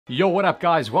Yo, what up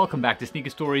guys? Welcome back to Sneaker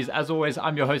Stories. As always,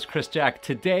 I'm your host Chris Jack.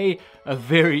 Today, a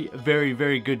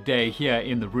very good day here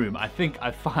in the room. I think I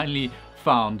finally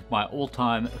found my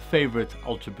all-time favorite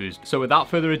Ultra Boost. So without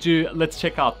further ado, let's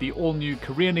check out the all-new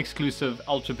Korean exclusive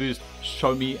Ultra Boost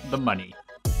Show Me the Money.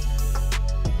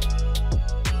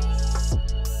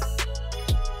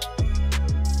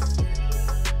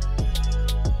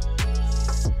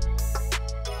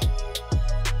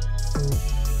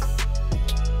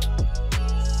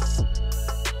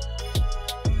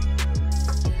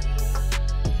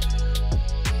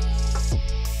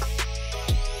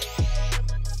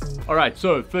 Alright,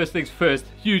 so first things first,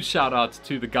 huge shout out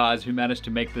to the guys who managed to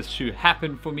make this shoe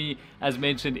happen for me. As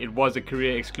mentioned, it was a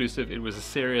Korea exclusive. It was a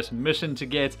serious mission to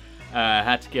get.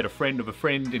 Had to get a friend of a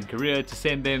friend in Korea to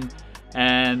send them.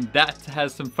 And that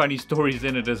has some funny stories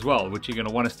in it as well, which you're going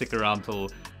to want to stick around till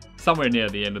somewhere near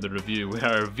the end of the review where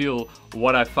I reveal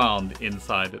what I found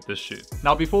inside this shoe.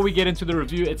 Now before we get into the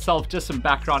review itself, just some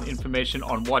background information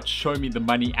on what Show Me the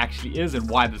Money actually is and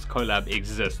why this collab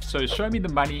exists. So Show Me the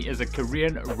Money is a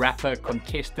Korean rapper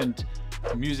contestant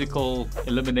musical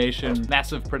elimination,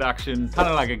 massive production, kind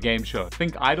of like a game show.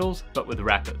 Think Idols, but with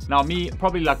rappers. Now me,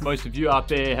 probably like most of you out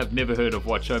there, have never heard of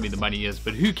what Show Me the Money is,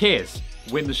 but who cares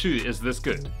when the shoe is this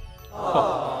good?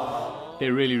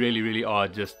 They really are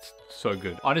just so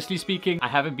good. Honestly speaking, I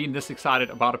haven't been this excited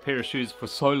about a pair of shoes for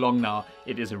so long now.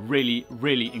 It is really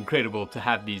incredible to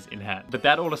have these in hand. But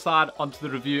that all aside, onto the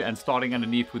review, and starting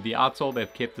underneath with the outsole,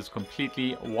 they've kept this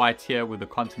completely white here with the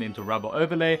continental rubber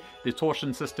overlay. The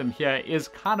torsion system here is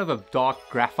kind of a dark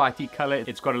graphite-y color.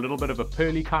 It's got a little bit of a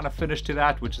pearly kind of finish to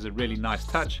that, which is a really nice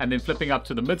touch. And then flipping up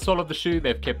to the midsole of the shoe,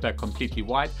 they've kept that completely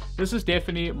white. This is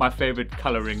definitely my favorite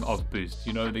coloring of Boost.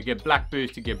 You know, they get black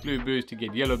Boost, you get blue Boost, you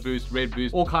get yellow Boost, red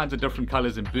Boost, all kinds of different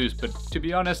colors in Boost, but to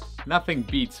be honest, nothing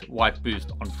beats white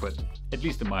Boost on foot, at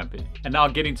least in my opinion. And now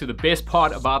getting to the best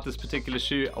part about this particular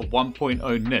shoe, a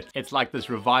 1.0 knit. It's like this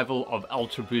revival of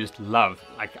Ultra Boost love.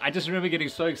 Like, I just remember getting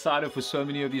so excited for so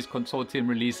many of these consortium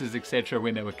releases, etc.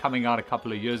 when they were coming out a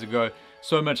couple of years ago.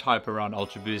 So much hype around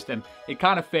Ultra Boost, and it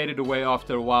kind of faded away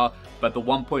after a while, but the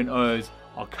 1.0s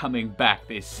are coming back.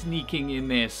 They're sneaking in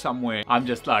there somewhere. I'm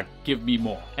just like, give me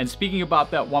more. And speaking about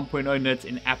that 1.0 knit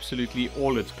in absolutely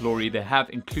all its glory, they have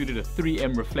included a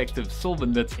 3M reflective silver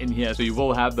knit in here, so you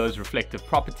will have those reflective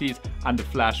properties under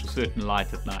flash or certain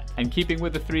light at night. And keeping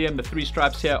with the 3M, the three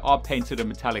stripes here are painted a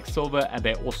metallic silver, and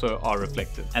they also are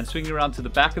reflective. And swinging around to the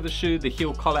back of the shoe, the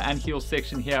heel collar and heel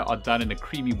section here are done in a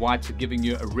creamy white, so giving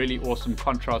you a really awesome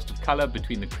contrast of color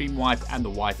between the cream white and the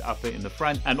white upper in the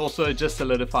front, and also just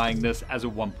solidifying this as a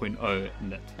 1.0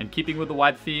 knit. And keeping with the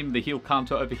white theme, the heel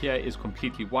counter over here is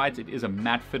completely white. It is a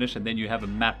matte finish, and then you have a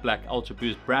matte black Ultra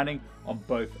Boost branding on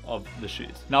both of the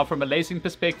shoes. Now from a lacing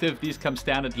perspective, these come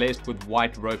standard laced with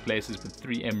white rope laces with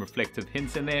 3M reflective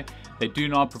hints in there. They do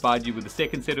not provide you with a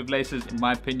second set of laces. In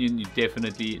my opinion, you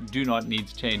definitely do not need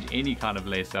to change any kind of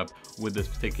lace up with this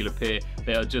particular pair.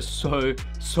 They are just so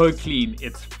clean,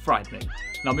 it's frightening.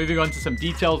 Now moving on to some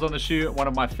details on the shoe, one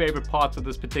of my favorite parts of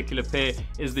this particular pair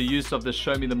is the use of the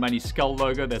Show Me the Money skull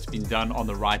logo that's been done on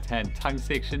the right hand tongue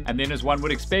section, and then as one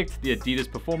would expect, the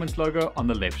Adidas performance logo on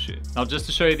the left shoe. Now just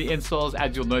to show you the insoles,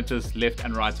 as you'll notice, left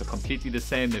and right are completely the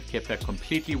same. They've kept that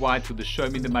completely white with the Show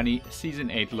Me the Money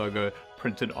Season 8 logo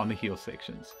printed on the heel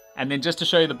sections. And then just to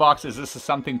show you the boxes, this is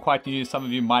something quite new. Some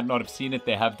of you might not have seen it.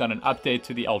 They have done an update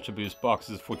to the Ultra Boost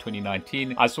boxes for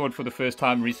 2019. I saw it for the first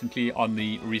time recently on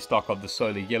the restock of the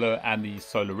Solar Yellow and the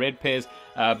Solar Red pairs.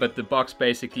 But the box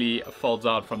basically folds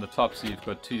out from the top, so you've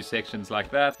got two sections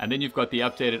like that. And then you've got the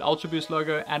updated Ultra Boost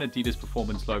logo and Adidas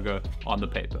Performance logo on the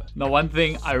paper. Now one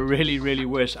thing I really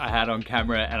wish I had on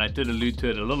camera, and I did allude to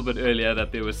it a little bit earlier,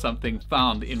 that there was something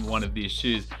found in one of these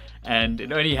shoes. And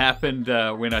it only happened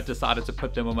when I decided to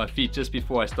put them on my feet just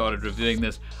before I started reviewing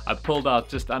this. I pulled out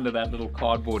just under that little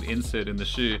cardboard insert in the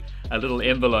shoe a little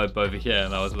envelope over here,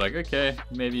 and I was like, okay,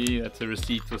 maybe that's a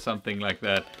receipt or something like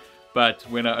that. But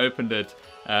when I opened it,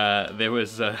 there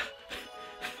was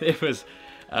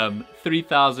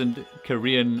 3,000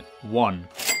 Korean won.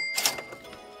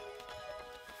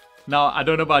 Now, I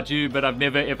don't know about you, but I've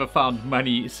never ever found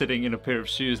money sitting in a pair of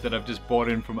shoes that I've just bought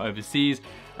in from overseas.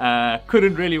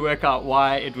 Couldn't really work out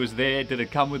why it was there. Did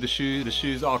it come with the shoe? The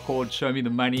shoes are called Show Me the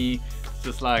Money. It's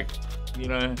just like, you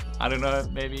know, I don't know,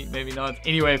 maybe not.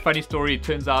 Anyway, funny story, it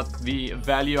turns out the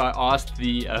value I asked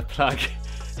the plug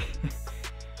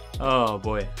oh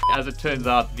boy. As it turns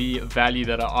out, the value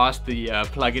that I asked the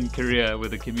plug in Korea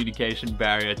with a communication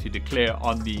barrier to declare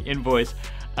on the invoice,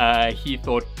 he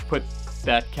thought put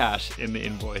that cash in the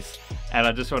invoice. And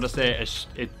I just want to say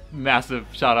it massive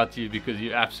shout out to you because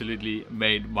you absolutely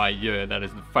made my year. That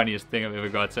is the funniest thing I've ever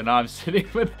got. So now I'm sitting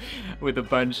with a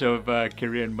bunch of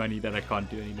Korean money that I can't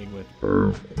do anything with.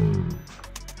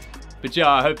 But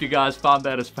yeah, I hope you guys found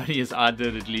that as funny as I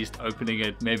did, at least opening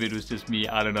it. Maybe it was just me,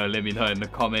 I don't know, let me know in the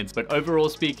comments. But overall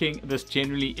speaking, this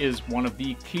generally is one of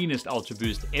the cleanest Ultra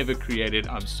Boost ever created.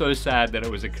 I'm so sad that it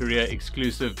was a Korea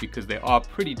exclusive because they are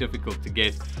pretty difficult to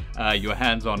get your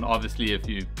hands on, obviously, if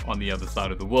you're on the other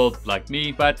side of the world like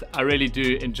me. But I really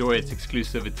do enjoy its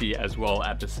exclusivity as well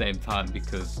at the same time,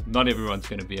 because not everyone's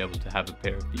going to be able to have a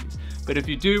pair of these. But if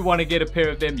you do want to get a pair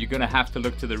of them, you're going to have to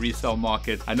look to the resale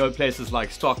market. I know places like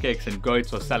StockX and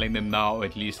Goats are selling them now, or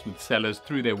at least with sellers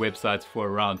through their websites, for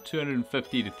around $250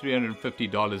 to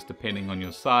 $350 depending on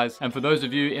your size. And for those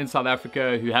of you in South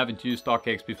Africa who haven't used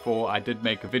StockX before, I did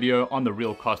make a video on the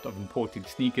real cost of importing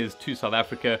sneakers to South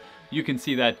Africa. You can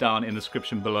see that down in the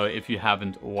description below if you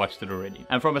haven't watched it already.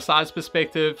 And from a size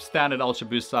perspective, standard Ultra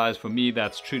Boost size for me,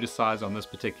 that's true to size on this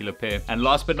particular pair. And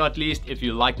last but not least, if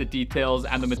you like the details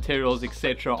and the materials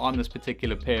etc on this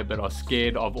particular pair but are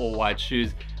scared of all white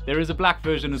shoes, there is a black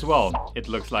version as well. It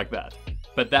looks like that.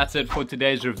 But that's it for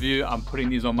today's review. I'm putting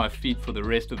these on my feet for the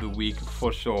rest of the week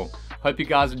for sure. Hope you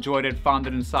guys enjoyed it, found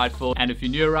it insightful. And if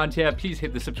you're new around here, please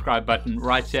hit the subscribe button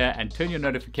right here and turn your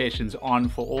notifications on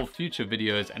for all future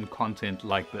videos and content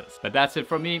like this. But that's it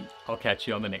from me. I'll catch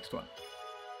you on the next one.